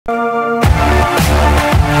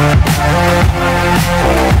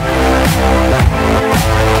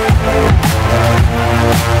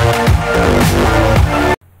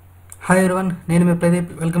Hi everyone, నేను మీ Pradeep.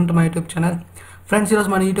 Welcome to my YouTube channel. Friends, ఈరోజు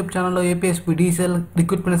మన యూట్యూబ్ ఛానల్లో APSPDCL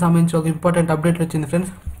రిక్రూట్మెంట్ సంబంధించి ఒక ఇంపార్టెంట్ అప్డేట్ వచ్చింది.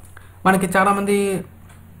 ఫ్రెండ్స్, మనకి చాలామంది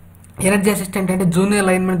ఎనర్జీ అసిస్టెంట్ అంటే జూనియర్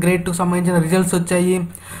లైన్మెన్ గ్రేడ్ 2 సంబంధించిన రిజల్ట్స్ వచ్చాయి,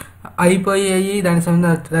 అయిపోయాయి. దానికి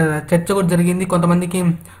సంబంధించిన చర్చ కూడా జరిగింది. కొంతమందికి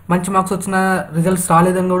మంచి మార్క్స్ వచ్చిన రిజల్ట్స్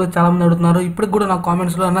రాలేదని కూడా చాలామంది అడుగుతున్నారు. ఇప్పటికి కూడా నా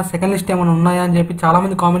కామెంట్స్లో అన్న సెకండ్ లిస్ట్ ఏమైనా ఉన్నాయా అని చెప్పి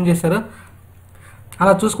చాలామంది కామెంట్ చేశారు.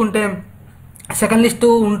 అలా చూసుకుంటే సెకండ్ లిస్టు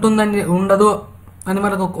ఉంటుందని ఉండదు అని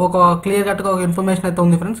మనకు ఒక క్లియర్ కట్గా ఒక ఇన్ఫర్మేషన్ అయితే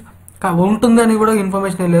ఉంది. ఫ్రెండ్స్, ఉంటుందని కూడా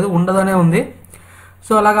ఇన్ఫర్మేషన్ లేదు, ఉండదనే ఉంది.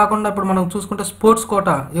 సో అలా కాకుండా ఇప్పుడు మనం చూసుకుంటే స్పోర్ట్స్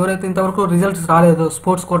కోటా ఎవరైతే ఇంతవరకు రిజల్ట్స్ రాలేదో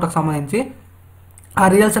స్పోర్ట్స్ కోటాకు సంబంధించి ఆ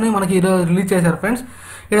రిజల్ట్స్ అనేవి మనకి ఈరోజు రిలీజ్ చేశారు. ఫ్రెండ్స్,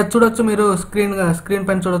 ఇక్కడ చూడొచ్చు, మీరు స్క్రీన్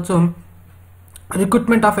పైన చూడొచ్చు.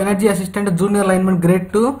 Recruitment of energy assistant junior linemen grade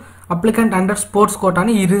 2 applicant under sports quota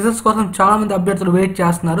అని ఈ రిజల్ట్స్ కోసం చాలా మంది అభ్యర్థులు వెయిట్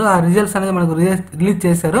చేస్తున్నారు. ఆ రిజల్ట్స్ అనేది మనకు రిలీజ్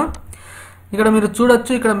చేశారు. ఇక్కడ మీరు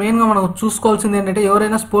చూడొచ్చు, ఇక్కడ మెయిన్గా మనం చూసుకోవాల్సింది ఏంటంటే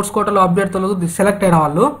ఎవరైనా స్పోర్ట్స్ కోటాలో అభ్యర్థులు సెలెక్ట్ అయిన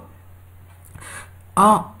వాళ్ళు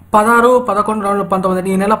 16, 11, 19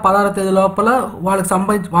 ఈ నెల 16వ తేదీ లోపల వాళ్ళకి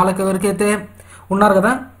సంబంధించి వాళ్ళకి ఎవరికైతే ఉన్నారు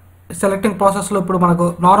కదా సెలెక్టింగ్ ప్రాసెస్లో, ఇప్పుడు మనకు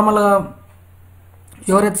నార్మల్గా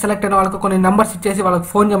ఎవరైతే సెలెక్ట్ అయిన వాళ్ళకి కొన్ని నెంబర్స్ ఇచ్చేసి వాళ్ళకి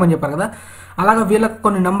ఫోన్ చేయమని చెప్పారు కదా, అలాగే వీళ్ళకి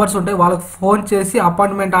కొన్ని నెంబర్స్ ఉంటాయి, వాళ్ళకి ఫోన్ చేసి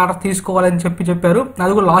అపాయింట్మెంట్ ఆర్డర్ తీసుకోవాలని చెప్పారు.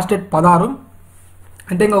 అది కూడా లాస్ట్ డేట్ 16,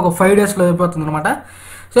 అంటే ఇంకా ఒక 5 డేస్లో అయిపోతుంది అనమాట.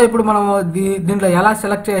 సో ఇప్పుడు మనం దీంట్లో ఎలా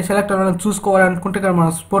సెలెక్ట్ అవ్వాలని చూసుకోవాలనుకుంటే ఇక్కడ మన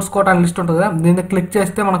స్పోర్ట్స్ కోటా లిస్ట్ ఉంటుంది కదా, దీన్ని క్లిక్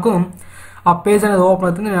చేస్తే మనకు ఆ పేజ్ అనేది ఓపెన్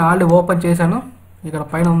అవుతుంది. నేను ఆల్రెడీ ఓపెన్ చేశాను, ఇక్కడ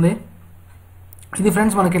పైన ఉంది ఇది.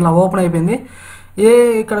 ఫ్రెండ్స్, మనకి ఇలా ఓపెన్ అయిపోయింది.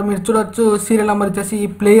 ఇక్కడ మీరు చూడొచ్చు, సీరియల్ నెంబర్ వచ్చేసి ఈ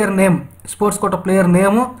player name, sports quota player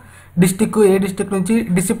నేము, డిస్టిక్, ఏ డిస్టిక్ నుంచి,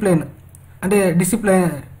 డిసిప్లిన్ అంటే డిసిప్లిన్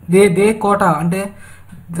దే కోటా అంటే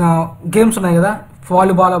గేమ్స్ ఉన్నాయి కదా,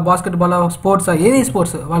 వాలీబాల్, బాస్కెట్బాల్, స్పోర్ట్స్, ఏది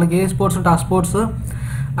స్పోర్ట్స్ వాళ్ళకి ఏ స్పోర్ట్స్ ఉంటే ఆ స్పోర్ట్స్,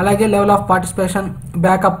 అలాగే level of participation,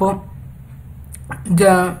 backup,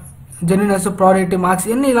 genuineness, priority, marks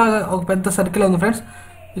ఇవన్నీ ఇలాగ ఒక పెద్ద సర్కిల్ ఉంది. ఫ్రెండ్స్,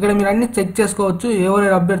 ఇక్కడ మీరు అన్ని చెక్ చేసుకోవచ్చు. ఎవరు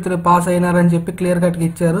అభ్యర్థులు పాస్ అయినారని చెప్పి క్లియర్ కట్గా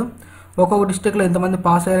ఇచ్చారు. ఒక్కొక్క డిస్టిక్లో ఇంతమంది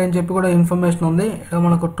పాస్ అయ్యారని చెప్పి కూడా ఇన్ఫర్మేషన్ ఉంది.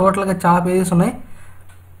 మనకు టోటల్గా చాలా పేజెస్ ఉన్నాయి.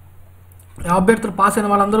 అభ్యర్థులు పాస్ అయిన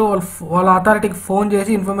వాళ్ళందరూ వాళ్ళ అథారిటీకి ఫోన్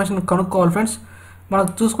చేసి ఇన్ఫర్మేషన్ కనుక్కోవాలి. ఫ్రెండ్స్,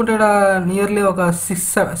 మనకు చూసుకుంటే ఇక్కడ నియర్లీ ఒక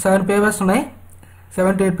 6-7 పేపర్స్ ఉన్నాయి,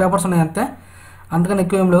 7 to 8 పేపర్స్ ఉన్నాయి అంతే, అంతకని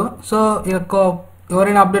ఎక్కువ ఏం లేవు. సో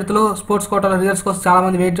ఎవరైనా అభ్యర్థులు స్పోర్ట్స్ కోటాల రిజల్ట్స్ కోసం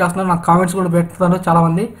చాలామంది వెయిట్ చేస్తున్నారు. నాకు కామెంట్స్ కూడా పెడుతున్నారు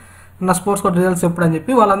చాలామంది, నా స్పోర్ట్స్ కోటా రిజల్ట్స్ ఎప్పుడని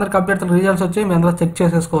చెప్పి. వాళ్ళందరికీ అభ్యర్థులు రిజల్ట్స్ వచ్చి మేము అందరూ చెక్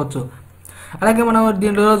చేసేసుకోవచ్చు. అలాగే మనం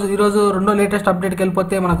దీంట్లో ఈరోజు రెండో లేటెస్ట్ అప్డేట్కి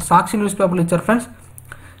వెళ్ళిపోతే మనకు సాక్షి న్యూస్ పేపర్లు ఇచ్చారు. ఫ్రెండ్స్,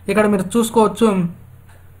 ఇక్కడ మీరు చూసుకోవచ్చు,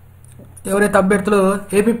 ఎవరైతే అభ్యర్థులు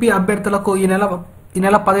ఏపీపీ అభ్యర్థులకు ఈ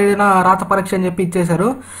నెల 15న రాత పరీక్ష అని చెప్పి ఇచ్చేశారు.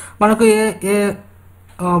 మనకు ఏ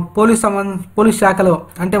పోలీస్ శాఖలో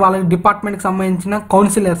అంటే వాళ్ళ డిపార్ట్మెంట్కి సంబంధించిన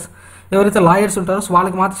కౌన్సిలర్స్ ఎవరైతే లాయర్స్ ఉంటారో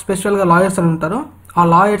వాళ్ళకి మాత్రం స్పెషల్గా లాయర్స్ అని ఉంటారు. ఆ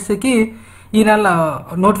లాయర్స్కి ఈ నెల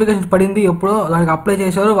నోటిఫికేషన్ పడింది. ఎప్పుడో దానికి అప్లై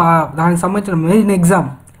చేశారు. దానికి సంబంధించిన మెయిన్ ఎగ్జామ్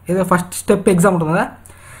ఏదో ఫస్ట్ స్టెప్ ఎగ్జామ్ ఉంటుంది కదా,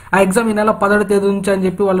 ఆ ఎగ్జామ్ ఈ నెల 16వ తేదీ నుంచి అని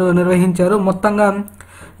చెప్పి వాళ్ళు నిర్వహించారు. మొత్తంగా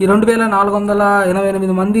ఈ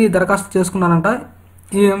 2488 మంది దరఖాస్తు చేసుకున్నారంట.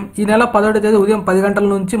 ఈ నెల 16వ తేదీ ఉదయం 10 గంటల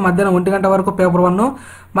నుంచి మధ్యాహ్నం 1 గంట వరకు పేపర్ 1,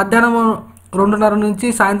 మధ్యాహ్నం 2:30 నుంచి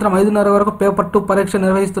సాయంత్రం 5:30 వరకు పేపర్ 2 పరీక్ష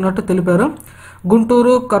నిర్వహిస్తున్నట్టు తెలిపారు.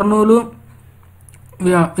 గుంటూరు, కర్నూలు,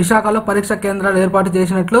 విశాఖలో పరీక్ష కేంద్రాలు ఏర్పాటు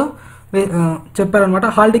చేసినట్లు చెప్పారనమాట.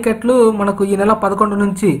 హాల్ టికెట్లు మనకు ఈ నెల 11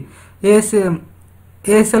 నుంచి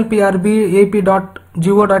SLPRB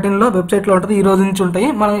AP.go.in వెబ్సైట్లో ఉంటుంది. ఈ రోజు నుంచి ఉంటాయి.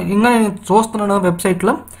 మనం ఇంకా నేను చూస్తున్నాను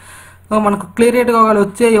వెబ్సైట్లో. మనకు క్లియర్గా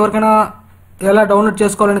వచ్చే ఎవరికైనా ఎలా డౌన్లోడ్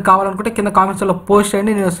చేసుకోవాలని కావాలనుకుంటే కింద కామెంట్స్లో పోస్ట్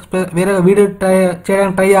చేయండి, నేను వేరే వీడియో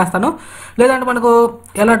చేయడానికి ట్రై చేస్తాను. లేదంటే మనకు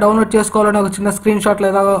ఎలా డౌన్లోడ్ చేసుకోవాలని ఒక చిన్న స్క్రీన్ షాట్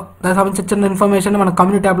లేదా దానికి సంబంధించిన చిన్న ఇన్ఫర్మేషన్ మన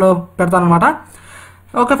కమ్యూనిటీ ట్యాబ్లో పెడతాను అనమాట.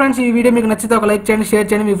 ఓకే ఫ్రెండ్స్, ఈ వీడియో మీకు నచ్చితే ఒక లైక్ చేయండి, షేర్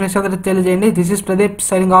చేయండి, మీ ఫ్రెండ్స్ అందరికీ తెలియజేయండి. This is Pradeep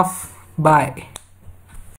signing off. Bye.